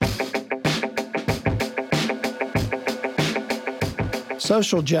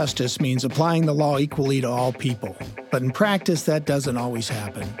Social justice means applying the law equally to all people, but in practice, that doesn't always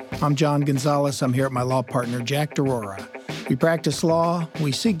happen. I'm John Gonzalez. I'm here with my law partner, Jack DeRora. We practice law,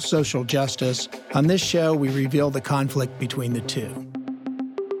 we seek social justice. On this show, we reveal the conflict between the two.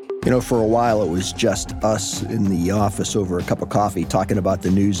 For a while, it was just us in the office over a cup of coffee talking about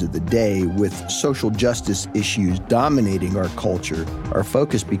the news of the day. With social justice issues dominating our culture, our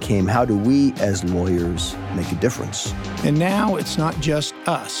focus became, how do we as lawyers make a difference? And now it's not just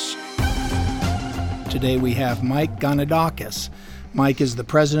us. Today we have Mike Gonidakis. Mike is the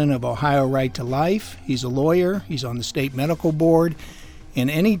president of Ohio Right to Life. He's a lawyer. He's on the state medical board. And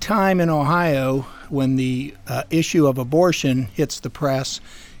any time in Ohio when the issue of abortion hits the press,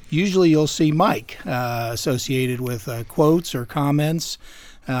 usually you'll see Mike associated with quotes or comments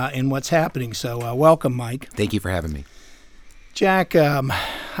in what's happening. So welcome, Mike. Thank you for having me. Jack,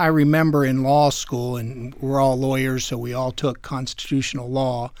 I remember in law school, and we're all lawyers, so we all took constitutional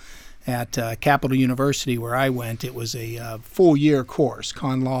law at Capital University where I went. It was a full-year course,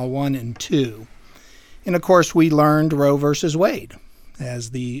 Con Law 1 and 2. And, of course, we learned Roe versus Wade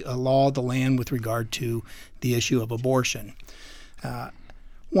as the law of the land with regard to the issue of abortion.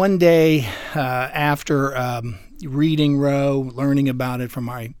 One day after reading Roe, learning about it from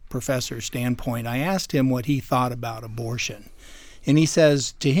my professor's standpoint, I asked him what he thought about abortion. And he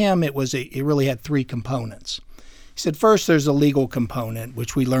says to him it really had three components. He said, first, there's a legal component,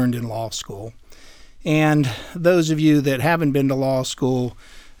 which we learned in law school. And those of you that haven't been to law school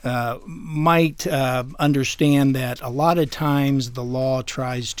might understand that a lot of times the law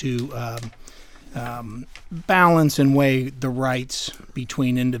tries to balance and weigh the rights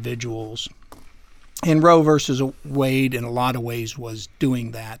between individuals. And Roe versus Wade, in a lot of ways, was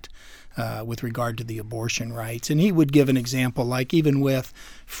doing that with regard to the abortion rights. And he would give an example, like even with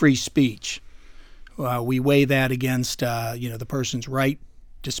free speech, we weigh that against the person's right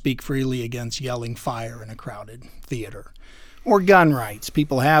to speak freely against yelling fire in a crowded theater. Or gun rights.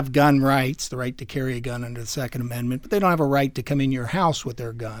 People have gun rights, the right to carry a gun under the Second Amendment, but they don't have a right to come in your house with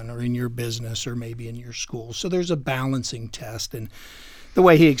their gun or in your business or maybe in your school. So there's a balancing test. And the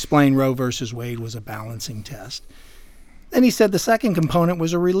way he explained Roe versus Wade was a balancing test. Then he said the second component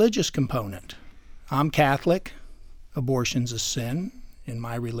was a religious component. I'm Catholic. Abortion's a sin in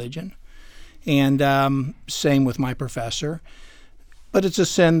my religion. And same with my professor. But it's a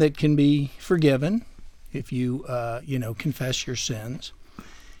sin that can be forgiven if you, confess your sins.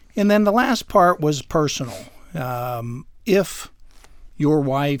 And then the last part was personal. If your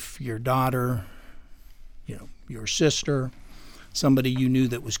wife, your daughter, your sister, somebody you knew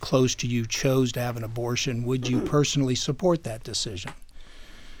that was close to you chose to have an abortion, would you personally support that decision?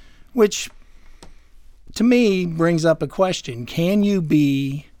 Which, to me, brings up a question. Can you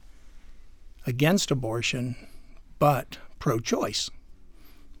be against abortion but pro-choice?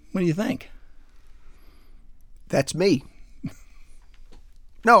 What do you think? That's me.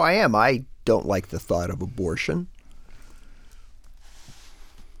 No, I am. I don't like the thought of abortion.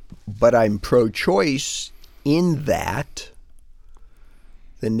 But I'm pro-choice in that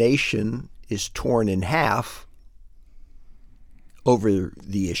the nation is torn in half over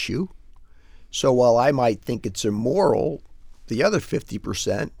the issue. So while I might think it's immoral, the other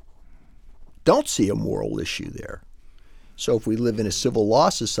 50% don't see a moral issue there. So if we live in a civil law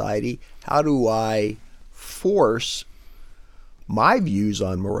society, how do I force my views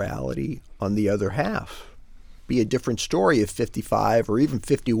on morality on the other half? Be a different story if 55 or even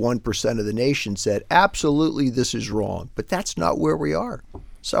 51% of the nation said, absolutely, this is wrong. But that's not where we are.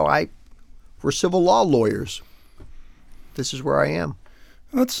 So we're civil law lawyers. This is where I am.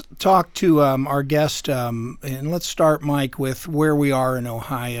 Let's talk to our guest, and let's start, Mike, with where we are in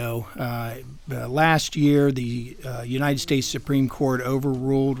Ohio. Last year, the United States Supreme Court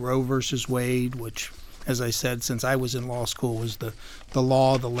overruled Roe versus Wade, which, as I said, since I was in law school, was the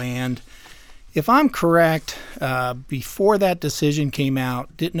law of the land. If I'm correct, before that decision came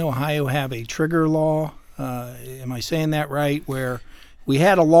out, didn't Ohio have a trigger law? Am I saying that right? Where we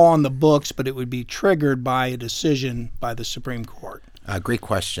had a law on the books, but it would be triggered by a decision by the Supreme Court. Great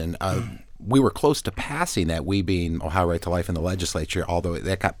question. We were close to passing that, we being Ohio Right to Life in the legislature, although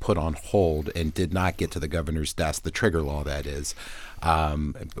that got put on hold and did not get to the governor's desk, the trigger law, that is.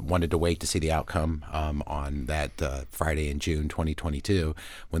 Wanted to wait to see the outcome on that Friday in June 2022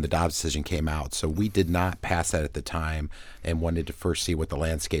 when the Dobbs decision came out. So we did not pass that at the time and wanted to first see what the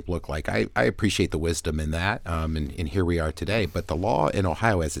landscape looked like. I appreciate the wisdom in that, and here we are today. But the law in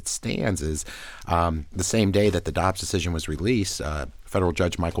Ohio as it stands is the same day that the Dobbs decision was released, federal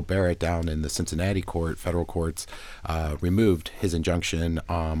judge Michael Barrett down in the Cincinnati federal courts removed his injunction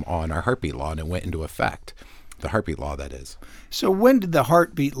on our heartbeat law, and it went into effect. the heartbeat law, that is. So when did the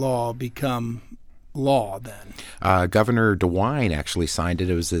heartbeat law become law then? Governor DeWine actually signed it.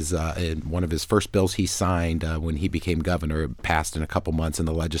 It was one of his first bills he signed when he became governor. It passed in a couple months in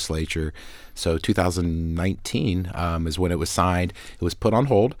the legislature. So 2019 is when it was signed. It was put on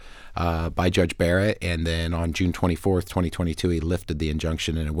hold by Judge Barrett, and then on June 24th, 2022, he lifted the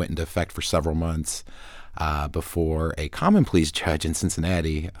injunction, and it went into effect for several months before a common pleas judge in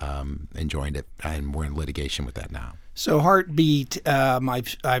Cincinnati enjoined it, and we're in litigation with that now. So heartbeat,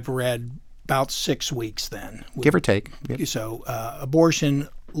 I've read about 6 weeks then. Give or take. Yep. So abortion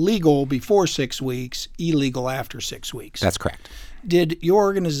legal before 6 weeks, illegal after 6 weeks. That's correct. Did your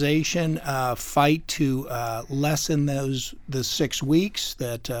organization fight to lessen the 6 weeks?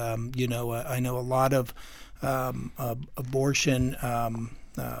 That I know a lot of abortion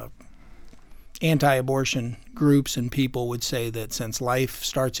anti-abortion groups and people would say that since life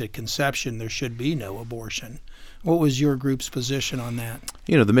starts at conception, there should be no abortion. What was your group's position on that?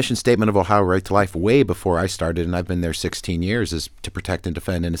 The mission statement of Ohio Right to Life way before I started, and I've been there 16 years, is to protect and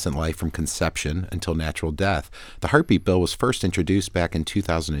defend innocent life from conception until natural death. The heartbeat bill was first introduced back in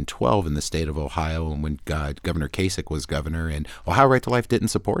 2012 in the state of Ohio, and when Governor Kasich was governor, and Ohio Right to Life didn't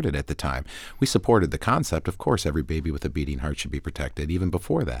support it at the time. We supported the concept. Of course, every baby with a beating heart should be protected, even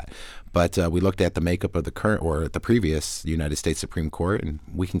before that. But we looked at the makeup of the current or the previous United States Supreme Court, and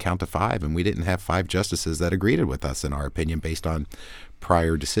we can count to 5, and we didn't have 5 justices that agreed with us, in our opinion, based on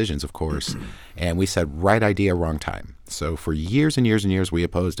prior decisions, of course. And we said, right idea, wrong time. So for years and years and years, we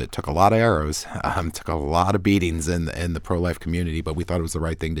opposed it. Took a lot of arrows, took a lot of beatings in the pro-life community, but we thought it was the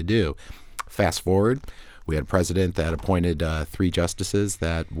right thing to do. Fast forward, we had a president that appointed 3 justices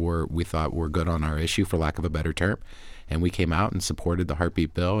that we thought were good on our issue, for lack of a better term. And we came out and supported the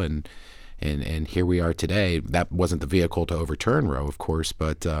heartbeat bill, and here we are today. That wasn't the vehicle to overturn Roe, of course,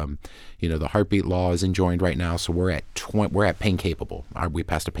 but the heartbeat law is enjoined right now, so we're at pain capable. We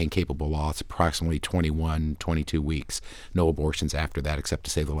passed a pain capable law. It's approximately 21, 22 weeks. No abortions after that, except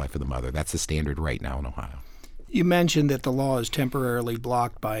to save the life of the mother. That's the standard right now in Ohio. You mentioned that the law is temporarily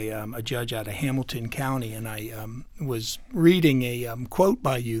blocked by a judge out of Hamilton County, and I was reading a quote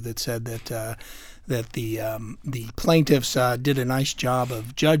by you that said that the plaintiffs did a nice job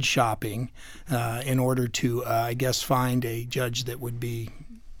of judge shopping in order to, I guess, find a judge that would be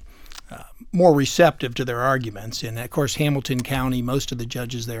more receptive to their arguments. And, of course, Hamilton County, most of the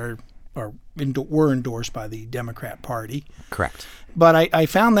judges there were endorsed by the Democrat Party. Correct. But I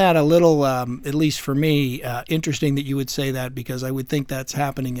found that a little, at least for me, interesting that you would say that, because I would think that's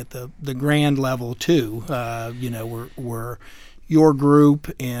happening at the grand level too. Where your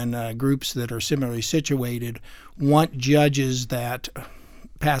group and groups that are similarly situated want judges that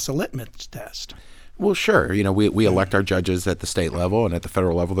pass a litmus test. Well, sure. We elect our judges at the state level, and at the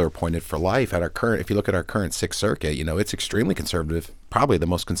federal level, they're appointed for life. If you look at our current 6th Circuit, it's extremely conservative, probably the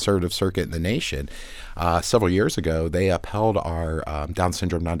most conservative circuit in the nation. Several years ago, they upheld our Down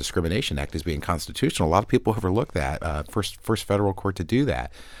Syndrome Non-Discrimination Act as being constitutional. A lot of people overlook that. First federal court to do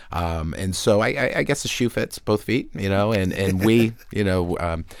that. And so I guess the shoe fits both feet, and we,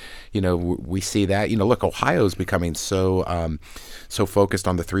 we see that. Look, Ohio's becoming so focused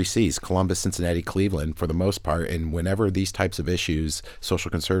on the 3 C's, Columbus, Cincinnati, Cleveland, for the most part. And whenever these types of issues,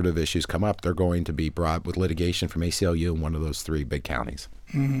 social conservative issues, come up, they're going to be brought with litigation from ACLU in one of those 3 big counties.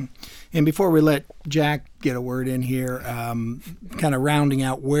 Mm-hmm. And before we let Jack get a word in here, kind of rounding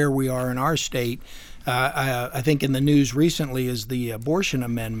out where we are in our state, I think in the news recently is the abortion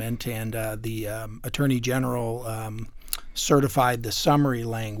amendment, and the Attorney General certified the summary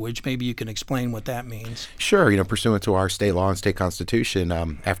language. Maybe you can explain what that means. Sure. Pursuant to our state law and state constitution,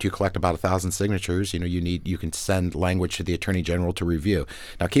 after you collect about 1,000 signatures, you can send language to the Attorney General to review.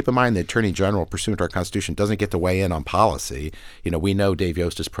 Now, keep in mind the Attorney General, pursuant to our constitution, doesn't get to weigh in on policy. We know Dave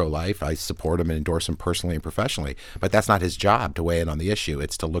Yost is pro-life. I support him and endorse him personally and professionally, but that's not his job to weigh in on the issue.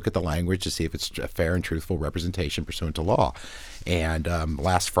 It's to look at the language to see if it's a fair and truthful representation pursuant to law. And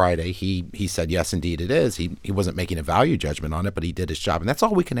last Friday, he said, yes, indeed it is. He wasn't making a value judgment on it, but he did his job. And that's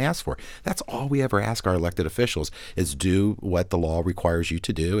all we can ask for. That's all we ever ask our elected officials, is do what the law requires you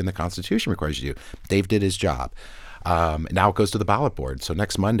to do and the Constitution requires you to do. Dave did his job. Now it goes to the ballot board. So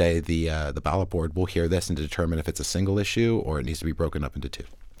next Monday, the ballot board will hear this and determine if it's a single issue or it needs to be broken up into 2.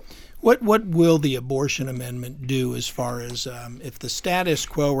 What will the abortion amendment do as far as if the status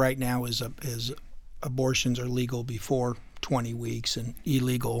quo right now is abortions are legal before 20 weeks and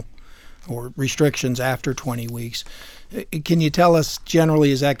illegal or restrictions after 20 weeks. Can you tell us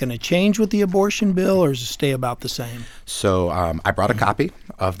generally, is that going to change with the abortion bill, or does it stay about the same? So I brought a copy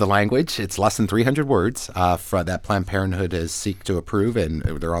of the language. It's less than 300 words that Planned Parenthood is seek to approve, and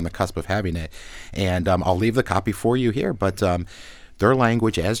they're on the cusp of having it. And I'll leave the copy for you here. But their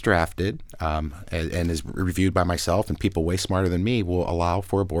language as drafted and is reviewed by myself and people way smarter than me will allow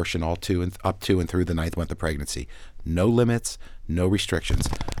for abortion up to and through the 9th month of pregnancy. No limits, no restrictions.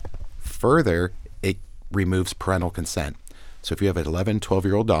 Further, it removes parental consent. So if you have an 11,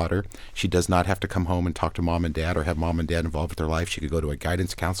 12-year-old daughter, she does not have to come home and talk to mom and dad or have mom and dad involved with their life. She could go to a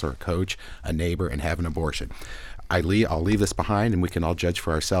guidance counselor, a coach, a neighbor, and have an abortion. I'll leave this behind and we can all judge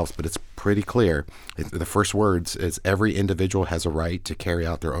for ourselves, but it's pretty clear. The first words is every individual has a right to carry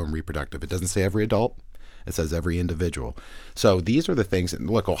out their own reproductive. It doesn't say every adult. It says every individual. So these are the things.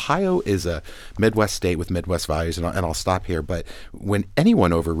 Look, Ohio is a Midwest state with Midwest values, and I'll stop here. But when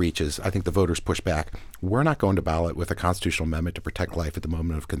anyone overreaches, I think the voters push back. We're not going to ballot with a constitutional amendment to protect life at the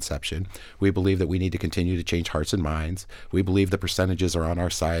moment of conception. We believe that we need to continue to change hearts and minds. We believe the percentages are on our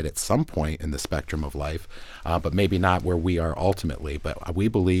side at some point in the spectrum of life, but maybe not where we are ultimately. But we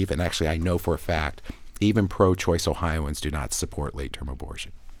believe, and actually I know for a fact, even pro-choice Ohioans do not support late-term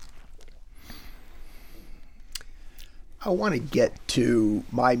abortion. I want to get to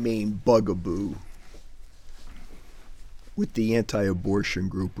my main bugaboo with the anti-abortion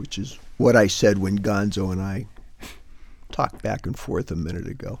group, which is what I said when Gonzo and I talked back and forth a minute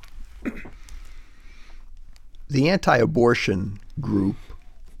ago. The anti-abortion group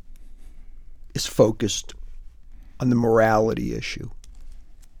is focused on the morality issue.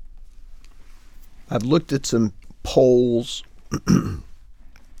 I've looked at some polls.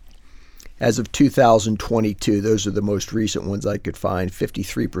 As of 2022, those are the most recent ones I could find.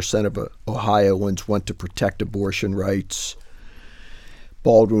 53% of Ohioans want to protect abortion rights.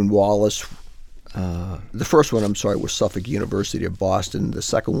 Baldwin Wallace, the first one, was Suffolk University of Boston. The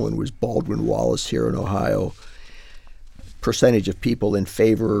second one was Baldwin Wallace here in Ohio. Percentage of people in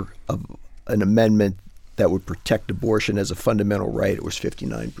favor of an amendment that would protect abortion as a fundamental right, it was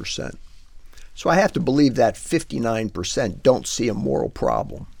 59%. So I have to believe that 59% don't see a moral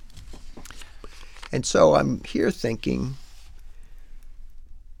problem. And so I'm here thinking,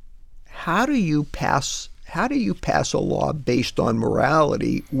 how do you pass a law based on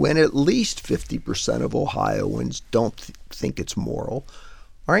morality when at least 50% of Ohioans don't think it's moral?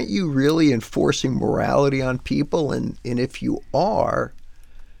 Aren't you really enforcing morality on people? And if you are,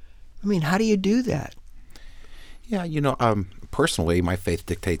 how do you do that? Yeah, personally, my faith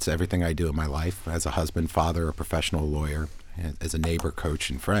dictates everything I do in my life as a husband, father, a professional lawyer, as a neighbor, coach,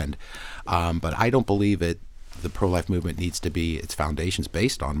 and friend. But I don't believe the pro-life movement needs to be its foundations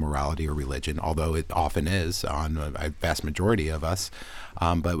based on morality or religion, although it often is on a vast majority of us.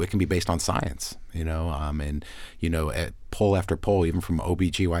 But it can be based on science, at poll after poll, even from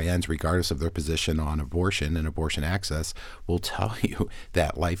OBGYNs, regardless of their position on abortion and abortion access, will tell you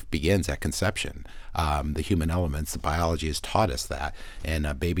that life begins at conception. The human elements, the biology has taught us that.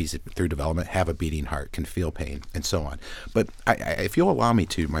 And babies through development have a beating heart, can feel pain, and so on. But if you'll allow me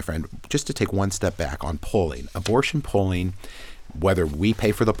to, my friend, just to take one step back on polling, abortion polling, whether we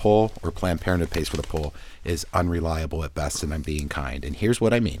pay for the poll or Planned Parenthood pays for the poll, is unreliable at best, and I'm being kind. And here's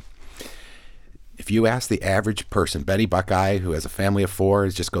what I mean. If you ask the average person, Betty Buckeye, who has a family of 4,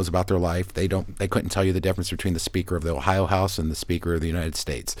 just goes about their life, they couldn't tell you the difference between the Speaker of the Ohio House and the Speaker of the United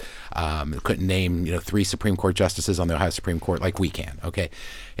States. They couldn't name 3 Supreme Court justices on the Ohio Supreme Court like we can. Okay,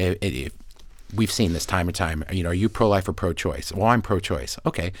 we've seen this time and time. Are you pro-life or pro-choice? Well, I'm pro-choice.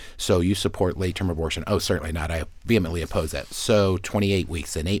 Okay, so you support late-term abortion? Oh, certainly not. I vehemently oppose that. So 28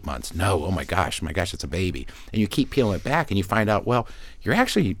 weeks and 8 months? No. Oh my gosh, it's a baby. And you keep peeling it back, and you find out, well, you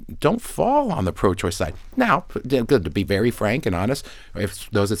actually don't fall on the pro-choice side. Now, good to be very frank and honest, if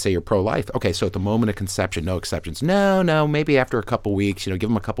those that say you're pro-life, okay, so at the moment of conception, no exceptions. No, maybe after a couple weeks, give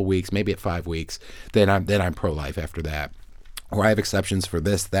them a couple weeks, maybe at 5 weeks, then I'm pro-life after that. Or I have exceptions for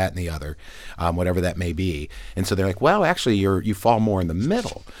this, that, and the other, whatever that may be. And so they're like, well, actually, you fall more in the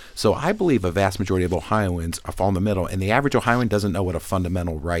middle. So I believe a vast majority of Ohioans fall in the middle, and the average Ohioan doesn't know what a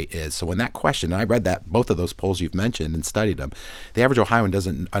fundamental right is. So when that question, and I read both of those polls you've mentioned and studied them, the average Ohioan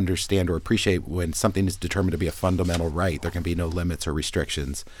doesn't understand or appreciate when something is determined to be a fundamental right, there can be no limits or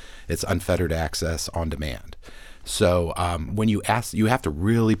restrictions. It's unfettered access on demand. So when you ask, you have to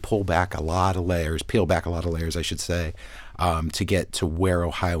really peel back a lot of layers, I should say, to get to where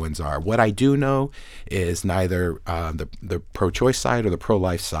Ohioans are. What I do know is neither the pro-choice side or the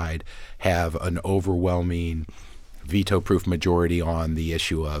pro-life side have an overwhelming veto-proof majority on the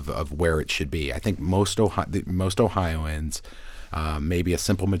issue of where it should be. I think most Ohioans Maybe a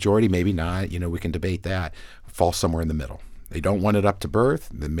simple majority, maybe not. We can debate that. Fall somewhere in the middle. They don't want it up to birth.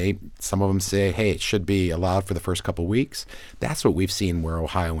 Some of them say, hey, it should be allowed for the first couple of weeks. That's what we've seen where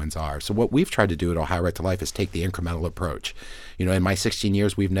Ohioans are. So what we've tried to do at Ohio Right to Life is take the incremental approach. In my 16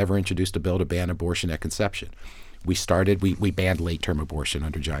 years, we've never introduced a bill to ban abortion at conception. We banned late-term abortion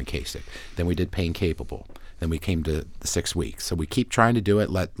under John Kasich. Then we did pain capable. Then we came to the 6 weeks. So we keep trying to do it.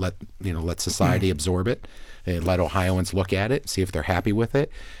 Let society absorb it, and let Ohioans look at it, see if they're happy with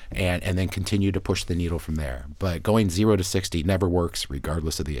it, and then continue to push the needle from there. But going 0 to 60 never works,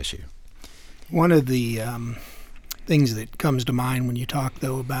 regardless of the issue. One of the things that comes to mind when you talk,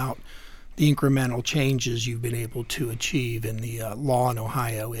 though, about the incremental changes you've been able to achieve in the law in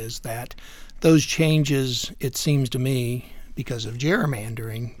Ohio is that those changes, it seems to me, because of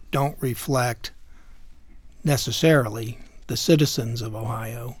gerrymandering, don't reflect necessarily the citizens of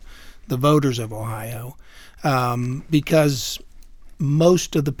Ohio, the voters of Ohio, because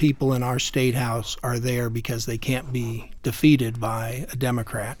most of the people in our state house are there because they can't be defeated by a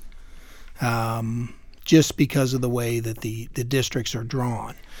Democrat, just because of the way that the districts are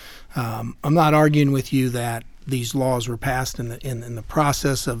drawn. I'm not arguing with you that these laws were passed in the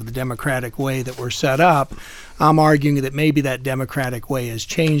process of the democratic way that were set up. I'm arguing that maybe that democratic way has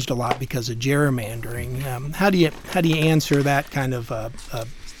changed a lot because of gerrymandering. How do you answer that kind of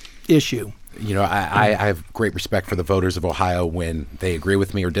issue? I have great respect for the voters of Ohio when they agree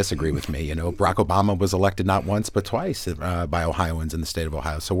with me or disagree with me. Barack Obama was elected not once but twice by Ohioans in the state of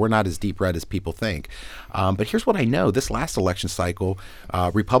Ohio. So we're not as deep red as people think. But here's what I know. This last election cycle,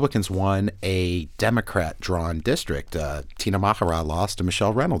 Republicans won a Democrat-drawn district. Tina Mahara lost to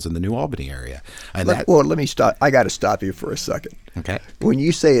Michelle Reynolds in the New Albany area. Let me stop. I got to stop you for a second. Okay. When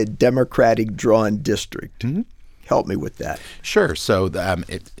you say a Democratic-drawn district, help me with that. Sure. So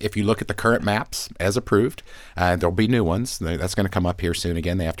if you look at the current maps as approved, there'll be new ones. That's going to come up here soon.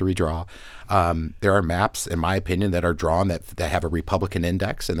 Again, they have to redraw. There are maps, in my opinion, that are drawn that have a Republican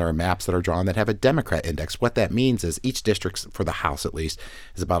index, and there are maps that are drawn that have a Democrat index. What that means is each district, for the House at least,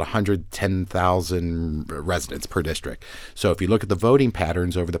 is about 110,000 residents per district. So if you look at the voting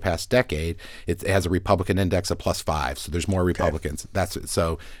patterns over the past decade, it has a Republican index of +5. So there's more Republicans. Okay.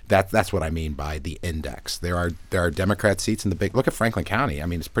 That's what I mean by the index. There are Democrat seats in the big. Look at Franklin County. I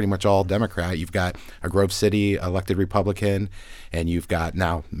mean, it's pretty much all Democrat. You've got a Grove City elected Republican, and you've got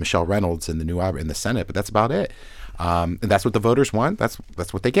now Michelle Reynolds in the Senate, but that's about it. And that's what the voters want. That's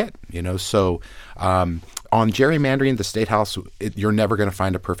what they get. So on gerrymandering, the state house, you're never going to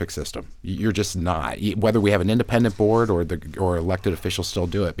find a perfect system. You're just not. Whether we have an independent board or elected officials still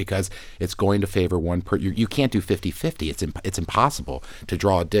do it, because it's going to favor one. You can't do 50-50. It's impossible to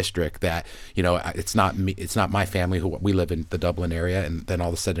draw a district that it's not me. It's not my family we live in the Dublin area, and then all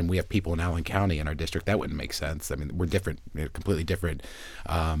of a sudden we have people in Allen County in our district. That wouldn't make sense. I mean, we're different, completely different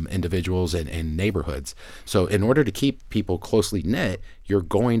individuals and neighborhoods. So in order to keep people closely knit, you're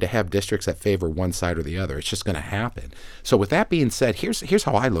going to have districts that favor one side or the other. It's just going to happen. So with that being said, here's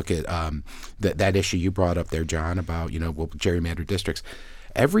how I look at that issue you brought up there, John, about gerrymandered districts.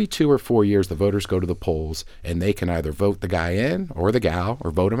 Every 2 or 4 years, the voters go to the polls, and they can either vote the guy in or the gal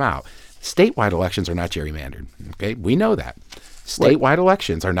or vote him out. Statewide elections are not gerrymandered. Okay, we know that. Statewide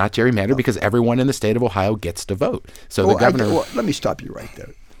elections are not gerrymandered because everyone in the state of Ohio gets to vote. So the governor. Let me stop you right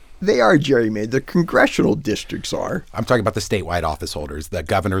there. They are gerrymandered. The congressional districts are. I'm talking about the statewide office holders, the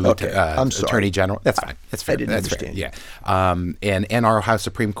governor, attorney general. That's fine. That's fair. I didn't understand. Fair. Yeah. And our Ohio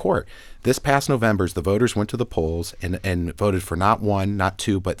Supreme Court. This past November, the voters went to the polls and voted for not one, not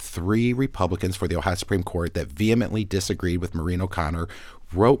two, but 3 Republicans for the Ohio Supreme Court that vehemently disagreed with Maureen O'Connor,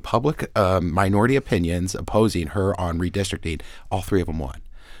 wrote public minority opinions opposing her on redistricting. All 3 of them won.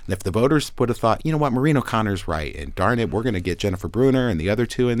 And if the voters would have thought, you know what, Maureen O'Connor's right, and darn it, we're going to get Jennifer Bruner and the other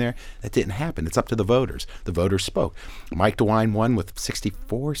 2 in there, that didn't happen. It's up to the voters. The voters spoke. Mike DeWine won with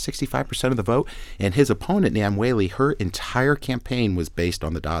 65% of the vote, and his opponent, Nan Whaley, her entire campaign was based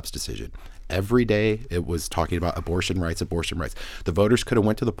on the Dobbs decision. Every day it was talking about abortion rights. The voters could have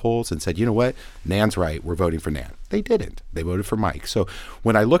went to the polls and said, you know what, Nan's right, we're voting for Nan. They didn't. They voted for Mike. So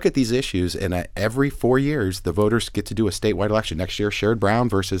when I look at these issues, and every 4 years the voters get to do a statewide election. Next year, Sherrod Brown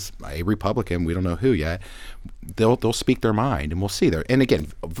versus a Republican, we don't know who yet, they'll speak their mind, and we'll see there. And again,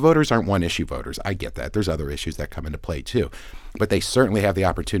 voters aren't one-issue voters. I get that. There's other issues that come into play too. But they certainly have the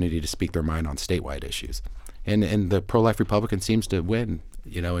opportunity to speak their mind on statewide issues. And the pro-life Republican seems to win,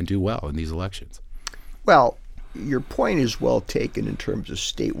 and do well in these elections. Well, your point is well taken in terms of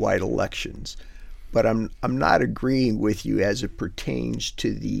statewide elections, but I'm not agreeing with you as it pertains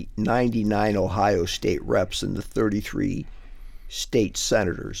to the 99 Ohio state reps and the 33 state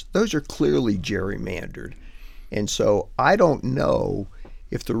senators. Those are clearly gerrymandered. And so I don't know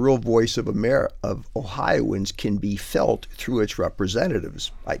if the real voice of of Ohioans can be felt through its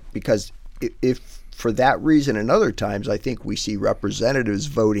representatives. Because if for that reason and other times, I think we see representatives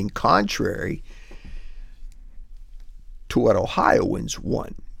voting contrary to what Ohioans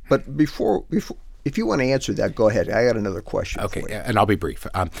want. But before if you want to answer that, go ahead. I got another question for you. Okay, and I'll be brief.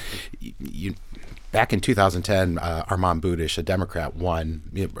 Back in 2010, Armand Budish, a Democrat, won.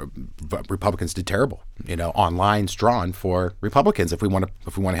 Republicans did terrible. On lines drawn for Republicans. If we want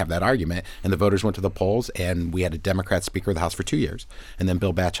to have that argument, and the voters went to the polls, and we had a Democrat Speaker of the House for 2 years, and then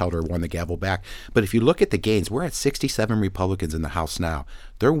Bill Batchelder won the gavel back. But if you look at the gains, we're at 67 Republicans in the House now.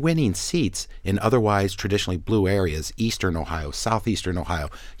 They're winning seats in otherwise traditionally blue areas: Eastern Ohio, Southeastern Ohio,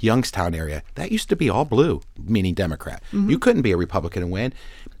 Youngstown area. That used to be all blue, meaning Democrat. Mm-hmm. You couldn't be a Republican and win.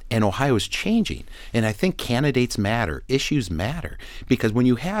 And Ohio is changing. And I think candidates matter, issues matter. Because when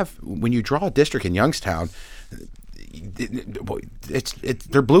you draw a district in Youngstown,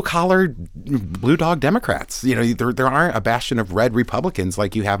 they're blue-collar, blue-dog Democrats. There aren't a bastion of red Republicans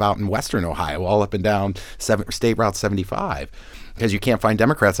like you have out in Western Ohio, all up and down State Route 75, because you can't find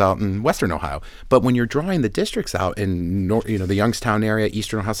Democrats out in Western Ohio. But when you're drawing the districts out in the Youngstown area,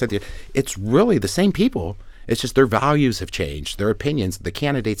 Eastern Ohio, it's really the same people. It's just their values have changed, their opinions, the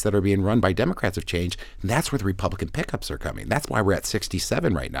candidates that are being run by Democrats have changed, and that's where the Republican pickups are coming. That's why we're at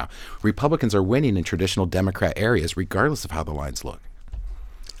 67 right now. Republicans are winning in traditional Democrat areas, regardless of how the lines look.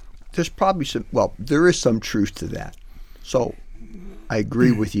 There's probably there is some truth to that. So I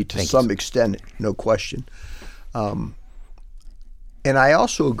agree with you to some extent, no question. And I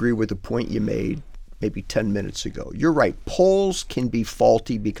also agree with the point you made maybe 10 minutes ago. You're right. Polls can be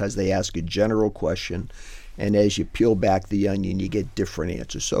faulty because they ask a general question, and as you peel back the onion, you get different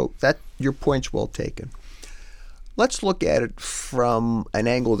answers. So your point's well taken. Let's look at it from an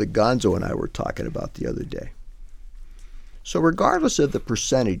angle that Gonzo and I were talking about the other day. So regardless of the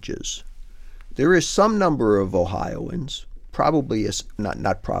percentages, there is some number of Ohioans,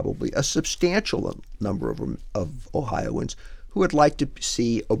 a substantial number of Ohioans who would like to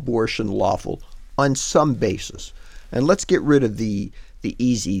see abortion lawful on some basis. And let's get rid of the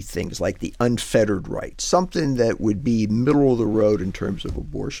easy things like the unfettered rights, something that would be middle of the road in terms of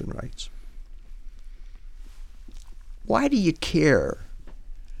abortion rights. Why do you care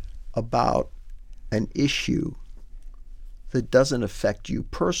about an issue that doesn't affect you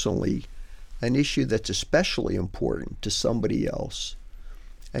personally, an issue that's especially important to somebody else,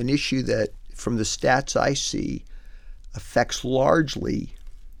 an issue that, from the stats I see, affects largely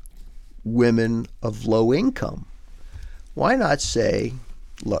women of low income? Why not say,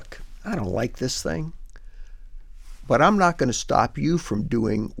 look, I don't like this thing, but I'm not going to stop you from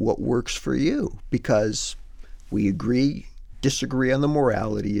doing what works for you because we disagree on the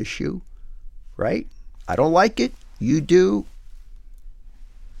morality issue, right? I don't like it, you do,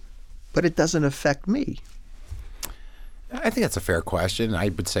 but it doesn't affect me. I think that's a fair question. I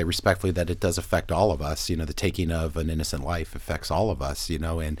would say respectfully that it does affect all of us. The taking of an innocent life affects all of us,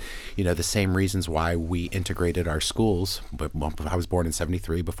 and the same reasons why we integrated our schools. But I was born in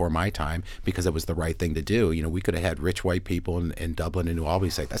 73, before my time, because it was the right thing to do. We could have had rich white people in Dublin and New Albany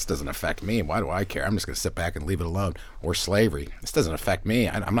say, this doesn't affect me. Why do I care? I'm just going to sit back and leave it alone. Or slavery. This doesn't affect me.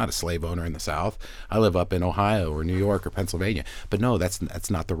 I'm not a slave owner in the South. I live up in Ohio or New York or Pennsylvania. But no,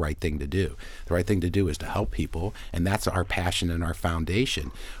 that's not the right thing to do. The right thing to do is to help people, and that's our passion and our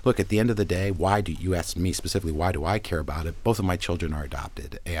foundation. Look, at the end of the day, why do you ask me specifically, why do I care about it? Both of my children are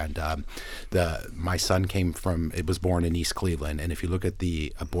adopted, and my son was born in East Cleveland, and if you look at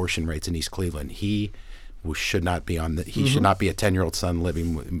the abortion rates in East Cleveland, he should not be should not be a 10-year-old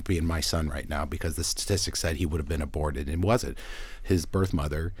son being my son right now, because the statistics said he would have been aborted, and wasn't. His birth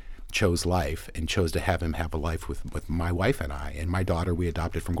mother chose life and chose to have him have a life with my wife and I. And my daughter we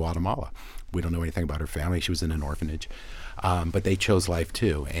adopted from Guatemala. We don't know anything about her family. She was in an orphanage. But they chose life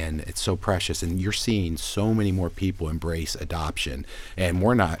too, and it's so precious. And you're seeing so many more people embrace adoption, and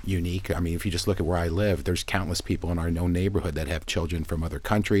we're not unique. I mean, if you just look at where I live, there's countless people in our own neighborhood that have children from other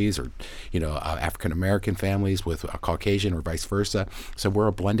countries, or African American families with a Caucasian, or vice versa. So we're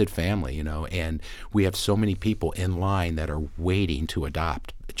a blended family, and we have so many people in line that are waiting to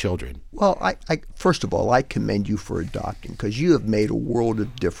adopt children. Well, I first of all, I commend you for adopting, because you have made a world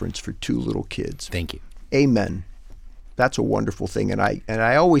of difference for 2 little kids. Thank you. Amen. That's a wonderful thing, and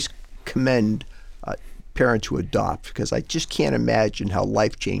I always commend parents who adopt, because I just can't imagine how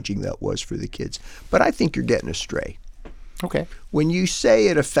life-changing that was for the kids. But I think you're getting astray. Okay. When you say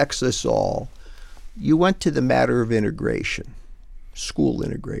it affects us all, you went to the matter of integration, school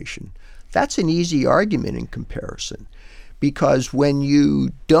integration. That's an easy argument in comparison, Because when you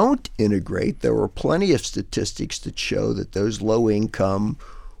don't integrate, there are plenty of statistics that show that those low-income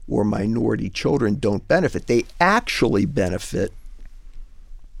or minority children don't benefit. They actually benefit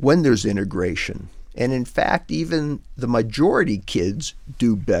when there's integration. And in fact, even the majority kids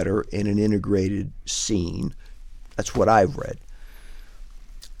do better in an integrated scene. That's what I've read.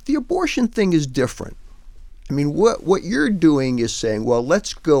 The abortion thing is different. I mean, what you're doing is saying, well,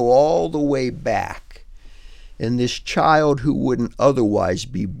 let's go all the way back. And this child who wouldn't otherwise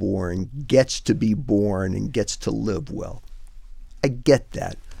be born gets to be born and gets to live well. I get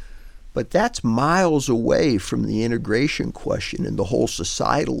that. But that's miles away from the integration question and the whole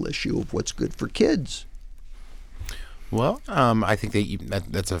societal issue of what's good for kids. Well, I think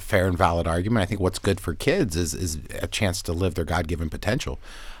that's a fair and valid argument. I think what's good for kids is a chance to live their God-given potential.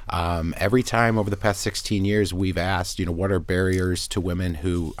 Every time over the past 16 years, we've asked, what are barriers to women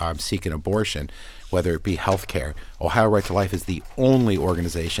who seek an abortion, whether it be health care. Ohio Right to Life is the only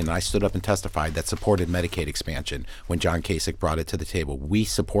organization, and I stood up and testified, that supported Medicaid expansion when John Kasich brought it to the table. We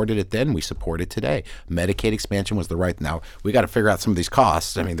supported it then. We support it today. Medicaid expansion was the right. Now, we got to figure out some of these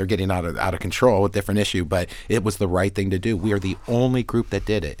costs. I mean, they're getting out of control, a different issue, but it was the right thing to do. We are the only group that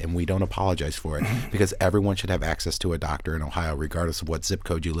did it, and we don't apologize for it because everyone should have access to a doctor in Ohio, regardless of what zip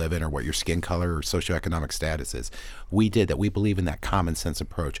code you live in or what your skin color or socioeconomic status is. We did that. We believe in that common sense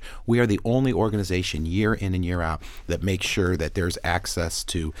approach. We are the only organization year in and year out that makes sure that there's access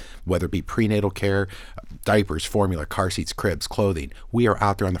to, whether it be prenatal care, diapers, formula, car seats, cribs, clothing. We are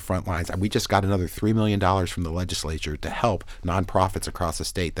out there on the front lines. We just got another $3 million from the legislature to help nonprofits across the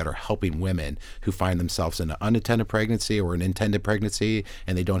state that are helping women who find themselves in an unattended pregnancy or an intended pregnancy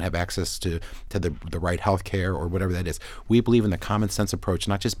and they don't have access to the right health care or whatever that is. We believe in the common sense approach,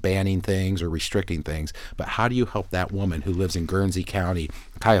 not just banning things or restricting things, but how do you help that woman who lives in Guernsey County,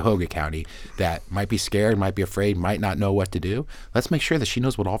 Cuyahoga County, that might be scared, might be afraid, might not know what to do? Let's make sure that she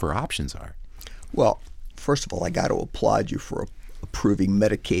knows what all of her options are. Well, first of all, I got to applaud you for approving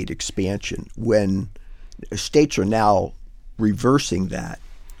Medicaid expansion when states are now reversing that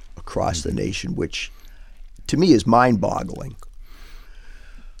across the nation, which to me is mind-boggling.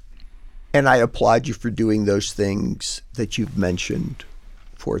 And I applaud you for doing those things that you've mentioned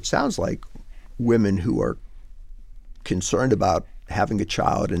for, it sounds like, women who are concerned about having a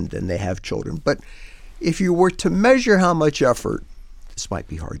child and then they have children. But if you were to measure how much effort, this might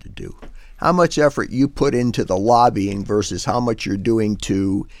be hard to do, how much effort you put into the lobbying versus how much you're doing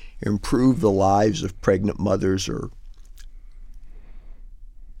to improve the lives of pregnant mothers, or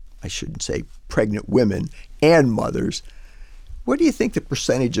I shouldn't say pregnant women and mothers, where do you think the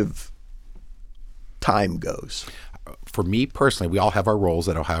percentage of time goes? For me personally, we all have our roles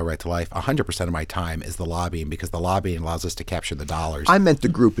at Ohio Right to Life. 100% of my time is the lobbying because the lobbying allows us to capture the dollars. I meant the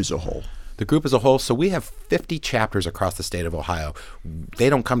group as a whole. The group as a whole. So we have 50 chapters across the state of Ohio. They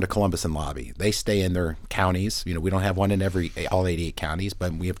don't come to Columbus and lobby. They stay in their counties. We don't have one in all 88 counties,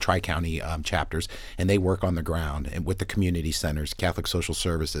 but we have tri-county chapters, and they work on the ground and with the community centers, Catholic social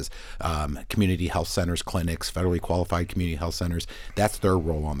services, community health centers, clinics, federally qualified community health centers. That's their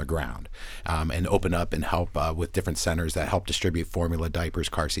role on the ground, and open up and help with different centers that help distribute formula, diapers,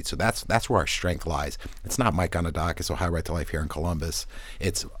 car seats. So that's where our strength lies. It's not Mike Gonidakis, Ohio Right to Life here in Columbus.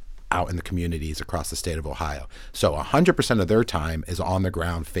 It's out in the communities across the state of Ohio. So 100% of their time is on the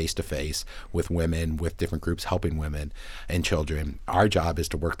ground, face-to-face with women, with different groups helping women and children. Our job is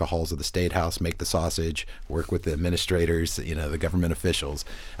to work the halls of the State House, make the sausage, work with the administrators, the government officials.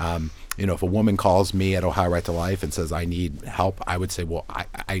 If a woman calls me at Ohio Right to Life and says, I need help, I would say, well,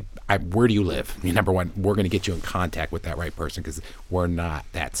 I where do you live? Number one, we're going to get you in contact with that right person because we're not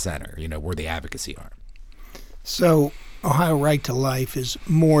that center. We're the advocacy arm. So Ohio Right to Life is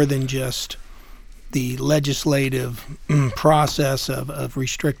more than just the legislative process of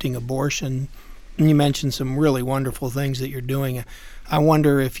restricting abortion. You mentioned some really wonderful things that you're doing. I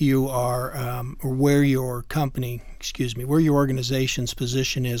wonder if you are, or where your organization's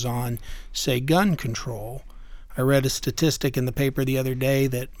position is on, say, gun control. I read a statistic in the paper the other day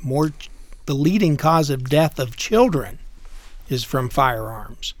that the leading cause of death of children is from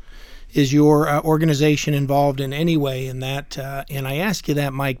firearms. Is your organization involved in any way in that? And I ask you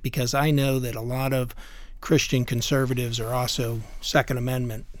that, Mike, because I know that a lot of Christian conservatives are also Second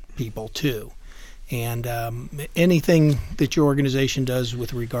Amendment people, too. And anything that your organization does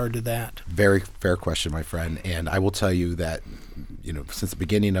with regard to that? Very fair question, my friend. And I will tell you that since the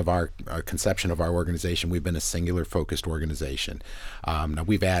beginning of our conception of our organization, we've been a singular focused organization. Now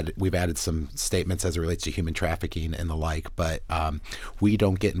we've added some statements as it relates to human trafficking and the like, but we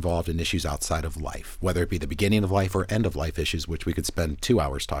don't get involved in issues outside of life, whether it be the beginning of life or end of life issues, which we could spend 2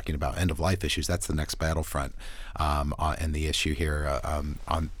 hours talking about. End of life issues, that's the next battlefront and the issue here.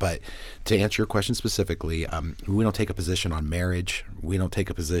 But to answer your question specifically, we don't take a position on marriage. We don't take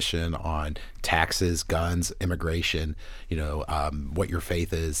a position on taxes, guns, immigration, what your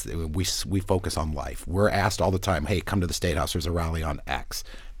faith is. We focus on life. We're asked all the time, hey, come to the State House, there's a rally on X.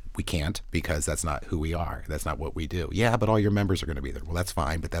 We can't, because that's not who we are. That's not what we do. Yeah, but all your members are going to be there. Well, that's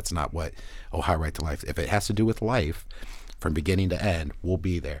fine, but that's not what Ohio Right to Life. If it has to do with life, from beginning to end, we'll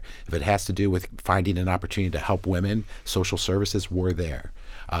be there. If it has to do with finding an opportunity to help women, social services, we're there.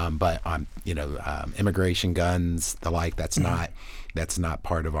 But immigration, guns, the like, that's not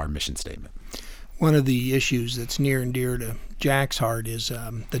part of our mission statement. One of the issues that's near and dear to Jack's heart is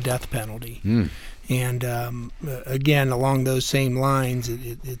the death penalty. And again, along those same lines,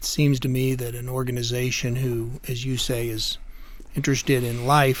 it seems to me that an organization who, as you say, is interested in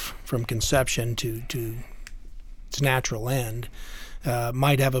life from conception to its natural end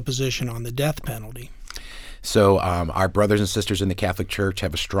might have a position on the death penalty. So our brothers and sisters in the Catholic Church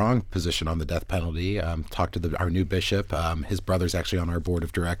have a strong position on the death penalty. Talked to our new bishop. His brother's actually on our board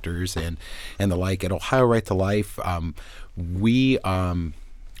of directors and the like. At Ohio Right to Life, we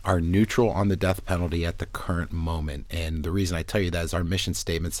are neutral on the death penalty at the current moment. And the reason I tell you that is our mission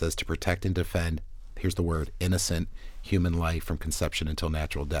statement says to protect and defend, here's the word, innocent human life from conception until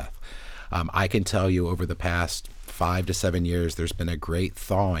natural death. I can tell you over the past 5 to 7 years, there's been a great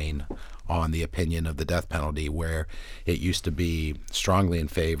thawing on the opinion of the death penalty, where it used to be strongly in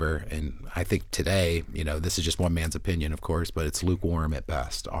favor. And I think today, this is just one man's opinion, of course, but it's lukewarm at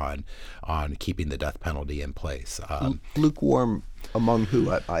best on keeping the death penalty in place. Lukewarm among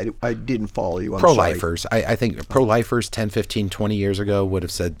who? I didn't follow you. I'm pro-lifers. I think pro-lifers 10, 15, 20 years ago would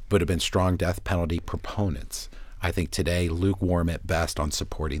have been strong death penalty proponents. I think today, lukewarm at best on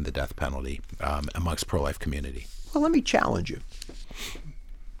supporting the death penalty amongst pro-life community. Well, let me challenge you.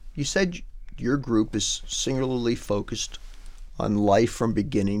 You said your group is singularly focused on life from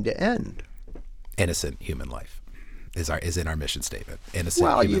beginning to end. Innocent human life is in our mission statement. Innocent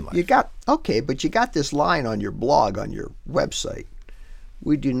human life. But you got this line on your blog, on your website.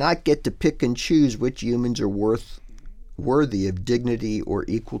 We do not get to pick and choose which humans are worthy of dignity or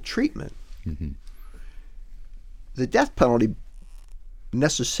equal treatment. Mm-hmm. The death penalty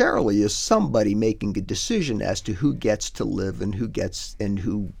necessarily is somebody making a decision as to who gets to live and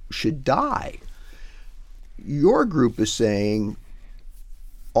who should die. Your group is saying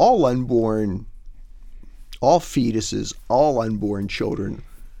all fetuses, all unborn children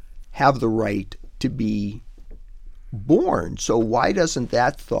have the right to be born. So why doesn't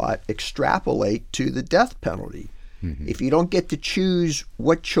that thought extrapolate to the death penalty? Mm-hmm. If you don't get to choose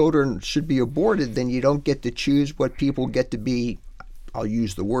what children should be aborted, then you don't get to choose what people get to be, I'll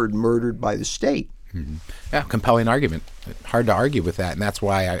use the word, murdered by the state. Mm-hmm. Yeah, compelling argument. Hard to argue with that, and that's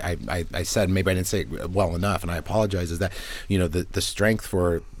why I said, maybe I didn't say it well enough, and I apologize, is that the strength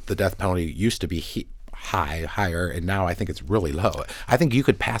for the death penalty used to be higher, and now I think it's really low. I think you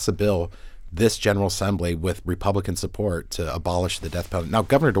could pass a bill this General Assembly with Republican support to abolish the death penalty. Now,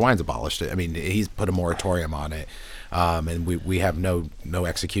 Governor DeWine's abolished it. I mean, he's put a moratorium on it, and we have no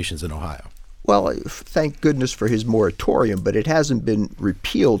executions in Ohio. Well, thank goodness for his moratorium, but it hasn't been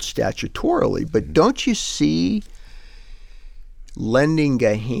repealed statutorily. But don't you see lending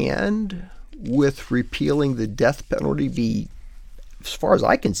a hand with repealing the death penalty be, as far as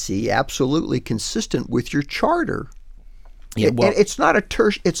I can see, absolutely consistent with your charter? Yeah, well, it's not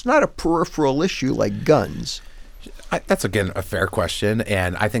a peripheral issue like guns. That's, again, a fair question,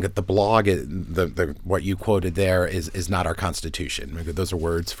 and I think that the blog, what you quoted there is not our Constitution. Those are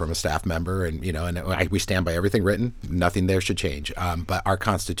words from a staff member, and we stand by everything written. Nothing there should change. But our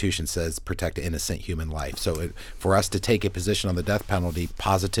Constitution says protect innocent human life. So for us to take a position on the death penalty,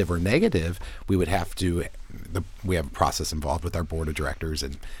 positive or negative, we would have to. We have a process involved with our board of directors,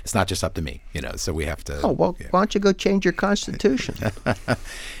 and it's not just up to me. So we have to. Oh well, yeah. Why don't you go change your Constitution?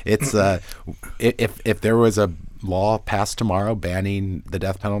 It's if there was a law passed tomorrow banning the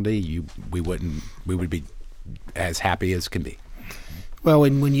death penalty, we would be as happy as can be. Well,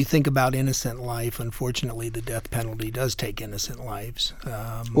 and when you think about innocent life, unfortunately, the death penalty does take innocent lives.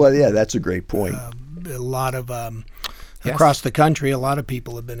 Well, yeah, that's a great point. A lot of Yes. across the country, a lot of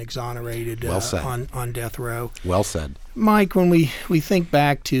people have been exonerated well said. On death row. Well said, Mike. When we think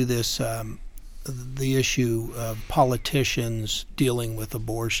back to this, the issue of politicians dealing with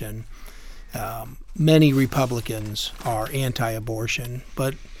abortion. Many Republicans are anti-abortion,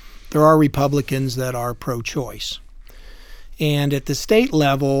 but there are Republicans that are pro-choice. And at the state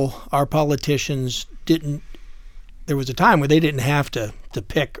level, our politicians there was a time where they didn't have to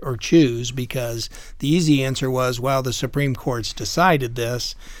pick or choose, because the easy answer was, well, the Supreme Court's decided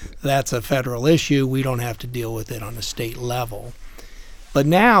this. That's a federal issue. We don't have to deal with it on a state level. But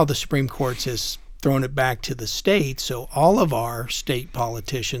now the Supreme Court has thrown it back to the state, so all of our state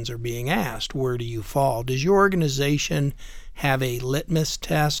politicians are being asked, where do you fall? Does your organization have a litmus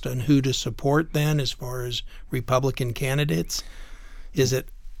test on who to support then as far as Republican candidates? Is it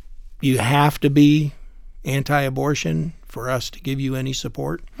you have to be anti-abortion for us to give you any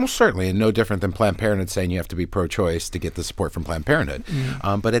support? Well, certainly, and no different than Planned Parenthood saying you have to be pro-choice to get the support from Planned Parenthood.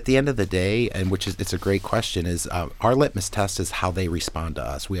 But at the end of the day, and it's a great question, is our litmus test is how they respond to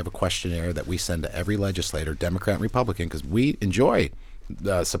us. We have a questionnaire that we send to every legislator, Democrat and Republican, because we enjoy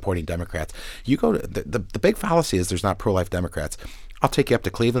supporting Democrats. You go to the big fallacy is there's not pro-life Democrats. I'll take you up to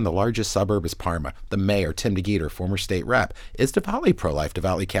Cleveland. The largest suburb is Parma. The mayor, Tim DeGeeter, former state rep, is devoutly pro-life,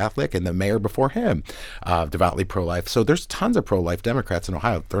 devoutly Catholic, and the mayor before him, devoutly pro-life. So there's tons of pro-life Democrats in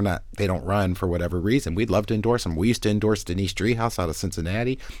Ohio. They don't run for whatever reason. We'd love to endorse them. We used to endorse Denise Driehaus out of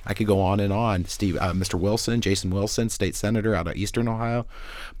Cincinnati. I could go on and on. Mr. Wilson, Jason Wilson, state senator out of Eastern Ohio.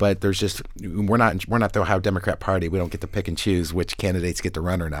 But there's just we're not the Ohio Democrat Party. We don't get to pick and choose which candidates get to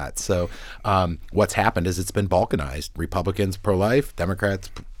run or not. So what's happened is it's been balkanized. Republicans pro-life, Democrats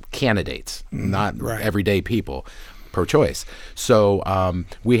candidates, not everyday people pro-choice. So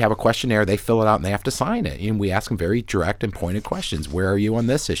we have a questionnaire. They fill it out and they have to sign it. And we ask them very direct and pointed questions. Where are you on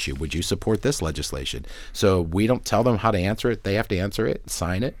this issue? Would you support this legislation? So we don't tell them how to answer it. They have to answer it,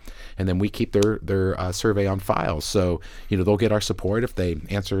 sign it, and then we keep their survey on file. So they'll get our support if they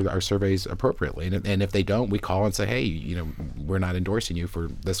answer our surveys appropriately. And if they don't, we call and say, hey, we're not endorsing you for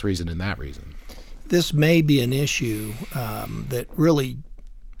this reason and that reason. This may be an issue that really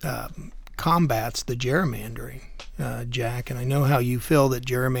combats the gerrymandering, Jack. And I know how you feel that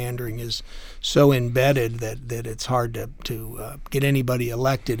gerrymandering is so embedded that it's hard to get anybody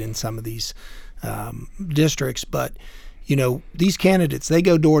elected in some of these districts. But, these candidates, they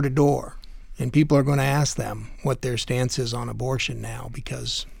go door to door, and people are going to ask them what their stance is on abortion now,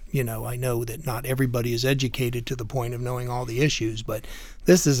 because I know that not everybody is educated to the point of knowing all the issues, but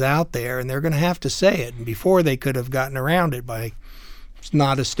this is out there, and they're going to have to say it. And before, they could have gotten around it by it's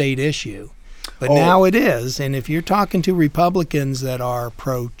not a state issue. But now it is. And if you're talking to Republicans that are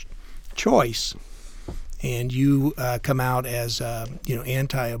pro-choice and you come out as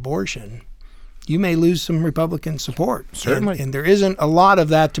anti-abortion, you may lose some Republican support. Certainly. And there isn't a lot of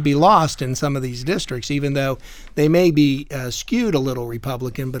that to be lost in some of these districts, even though they may be skewed a little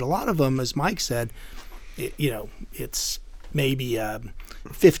Republican. But a lot of them, as Mike said, it's maybe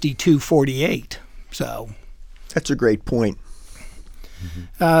 52-48. So that's a great point.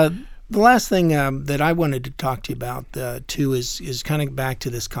 The last thing that I wanted to talk to you about, too, is kind of back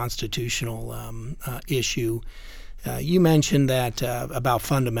to this constitutional issue. You mentioned that about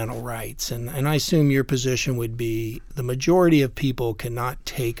fundamental rights, and I assume your position would be the majority of people cannot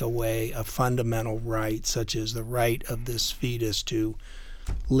take away a fundamental right, such as the right of this fetus to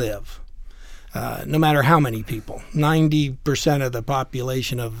live. No matter how many people, 90% of the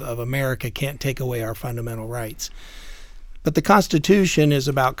population of America can't take away our fundamental rights. But the Constitution is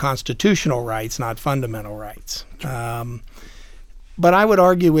about constitutional rights, not fundamental rights. But I would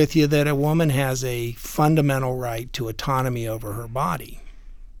argue with you that a woman has a fundamental right to autonomy over her body,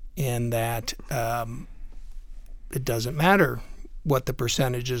 and that it doesn't matter what the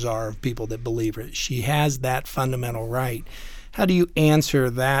percentages are of people that believe it. She has that fundamental right. How do you answer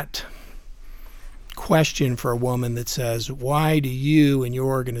that question for a woman that says, why do you and your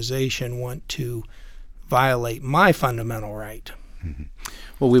organization want to violate my fundamental right? Mm-hmm.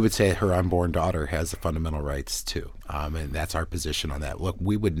 Well, we would say her unborn daughter has the fundamental rights too, and that's our position on that. Look,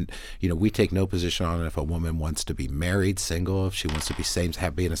 we wouldn't, we take no position on it if a woman wants to be married, single, if she wants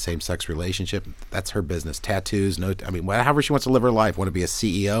to be in a same-sex relationship. That's her business. Tattoos, however she wants to live her life. Want to be a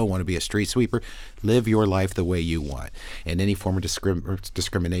CEO, want to be a street sweeper, live your life the way you want. And any form of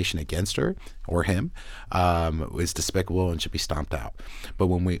discrimination against her or him is despicable and should be stomped out. But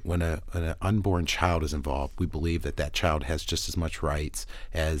when an unborn child is involved, we believe that child has just as much rights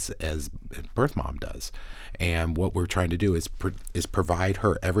as birth mom does. And what we're trying to do is provide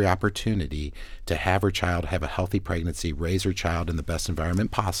her every opportunity to have her child have a healthy pregnancy, raise her child in the best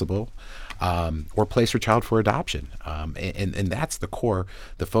environment possible, or place her child for adoption. And that's the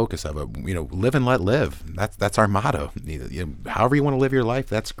focus of it. Live and let live. That's our motto. However you want to live your life,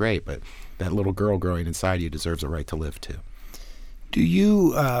 that's great. But that little girl growing inside you deserves a right to live too. Do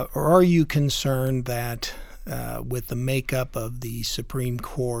you or are you concerned that with the makeup of the Supreme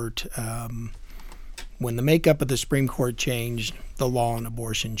Court, when the makeup of the Supreme Court changed, the law on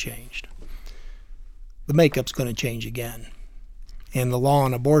abortion changed? The makeup's going to change again, and the law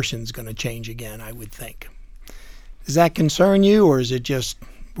on abortion is going to change again, I would think. Does that concern you, or is it just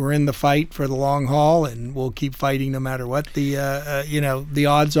we're in the fight for the long haul and we'll keep fighting no matter what the the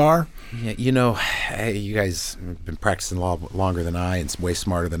odds are? Yeah, you guys have been practicing law longer than I and way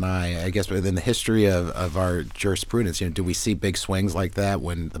smarter than I guess. But in the history of our jurisprudence, do we see big swings like that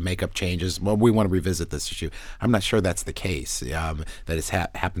when the makeup changes? Well, we want to revisit this issue. I'm not sure that's the case. That it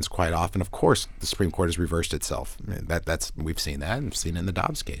happens quite often. Of course, the Supreme Court has reversed itself. We've seen that, and we've seen it in the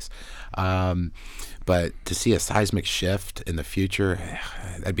Dobbs case. But to see a seismic shift in the future,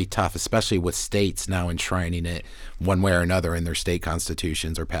 that'd be tough, especially with states now enshrining it one way or another in their state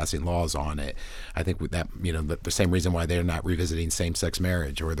constitutions or passing laws on it. I think with that, the same reason why they're not revisiting same-sex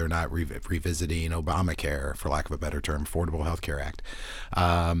marriage, or they're not revisiting Obamacare, for lack of a better term, Affordable Health Care Act.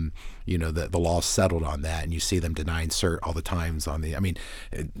 The law's settled on that, and you see them denying cert all the times on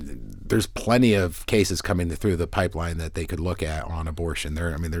there's plenty of cases coming through the pipeline that they could look at on abortion. There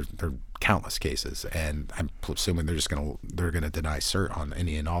are countless cases, and I'm assuming they're going to deny cert on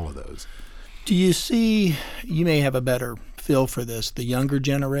any and all of those. Do you see, you may have a better feel for this, the younger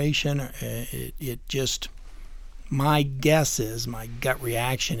generation? My guess is, my gut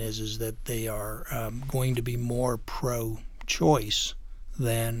reaction is that they are going to be more pro-choice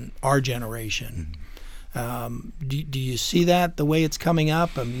than our generation. Do you see that the way it's coming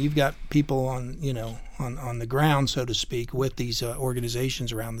up? You've got people on the ground, so to speak, with these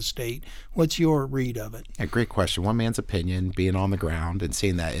organizations around the state. What's your read of it? A great question. One man's opinion, being on the ground and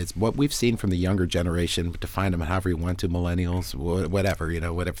seeing that is what we've seen from the younger generation. Define them however you want to, millennials, whatever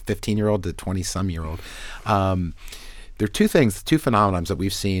 15-year-old to 20-some-year-old. There are two phenomenons that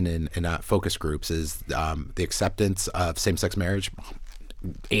we've seen in focus groups is the acceptance of same-sex marriage,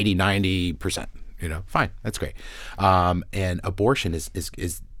 80-90%. Fine, that's great. And abortion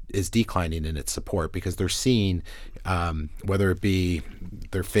is declining in its support because they're seeing, whether it be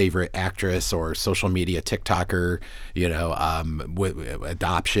their favorite actress or social media TikToker, with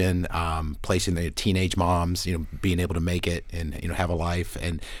adoption, placing the teenage moms, being able to make it and, have a life.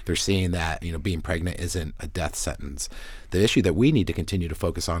 And they're seeing that, being pregnant isn't a death sentence. The issue that we need to continue to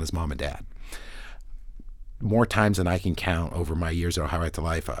focus on is mom and dad. More times than I can count over my years at Ohio Right to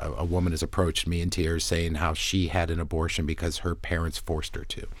Life, a woman has approached me in tears saying how she had an abortion because her parents forced her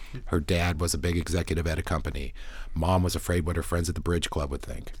to. Her dad was a big executive at a company. Mom was afraid what her friends at the bridge club would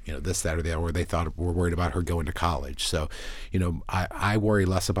think. This, that, or the other, or they were worried about her going to college. So, I worry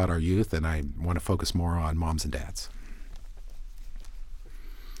less about our youth, and I want to focus more on moms and dads.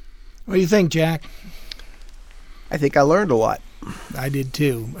 What do you think, Jack? I think I learned a lot. I did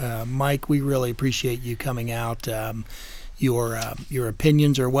too. Mike, we really appreciate you coming out. Your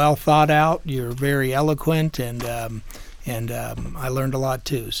opinions are well thought out. You're very eloquent, and I learned a lot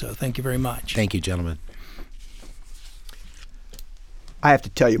too. So thank you very much. Thank you, gentlemen. I have to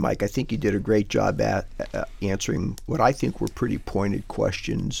tell you, Mike, I think you did a great job at answering what I think were pretty pointed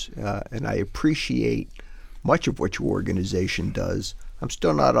questions, and I appreciate much of what your organization does. I'm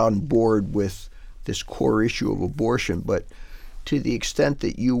still not on board with this core issue of abortion, but to the extent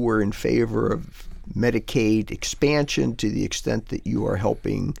that you were in favor of Medicaid expansion, to the extent that you are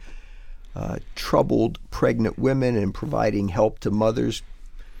helping troubled pregnant women and providing help to mothers,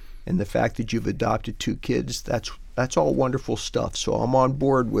 and the fact that you've adopted 2 kids, that's all wonderful stuff. So I'm on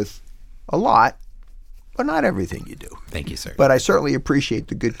board with a lot, but not everything you do. Thank you, sir. But I certainly appreciate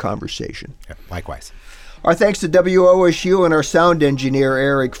the good conversation. Yeah, likewise. Our thanks to WOSU and our sound engineer,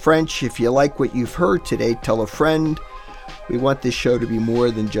 Eric French. If you like what you've heard today, tell a friend. We want this show to be more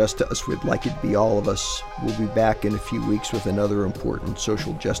than just us. We'd like it to be all of us. We'll be back in a few weeks with another important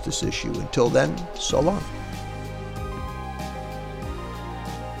social justice issue. Until then, so long.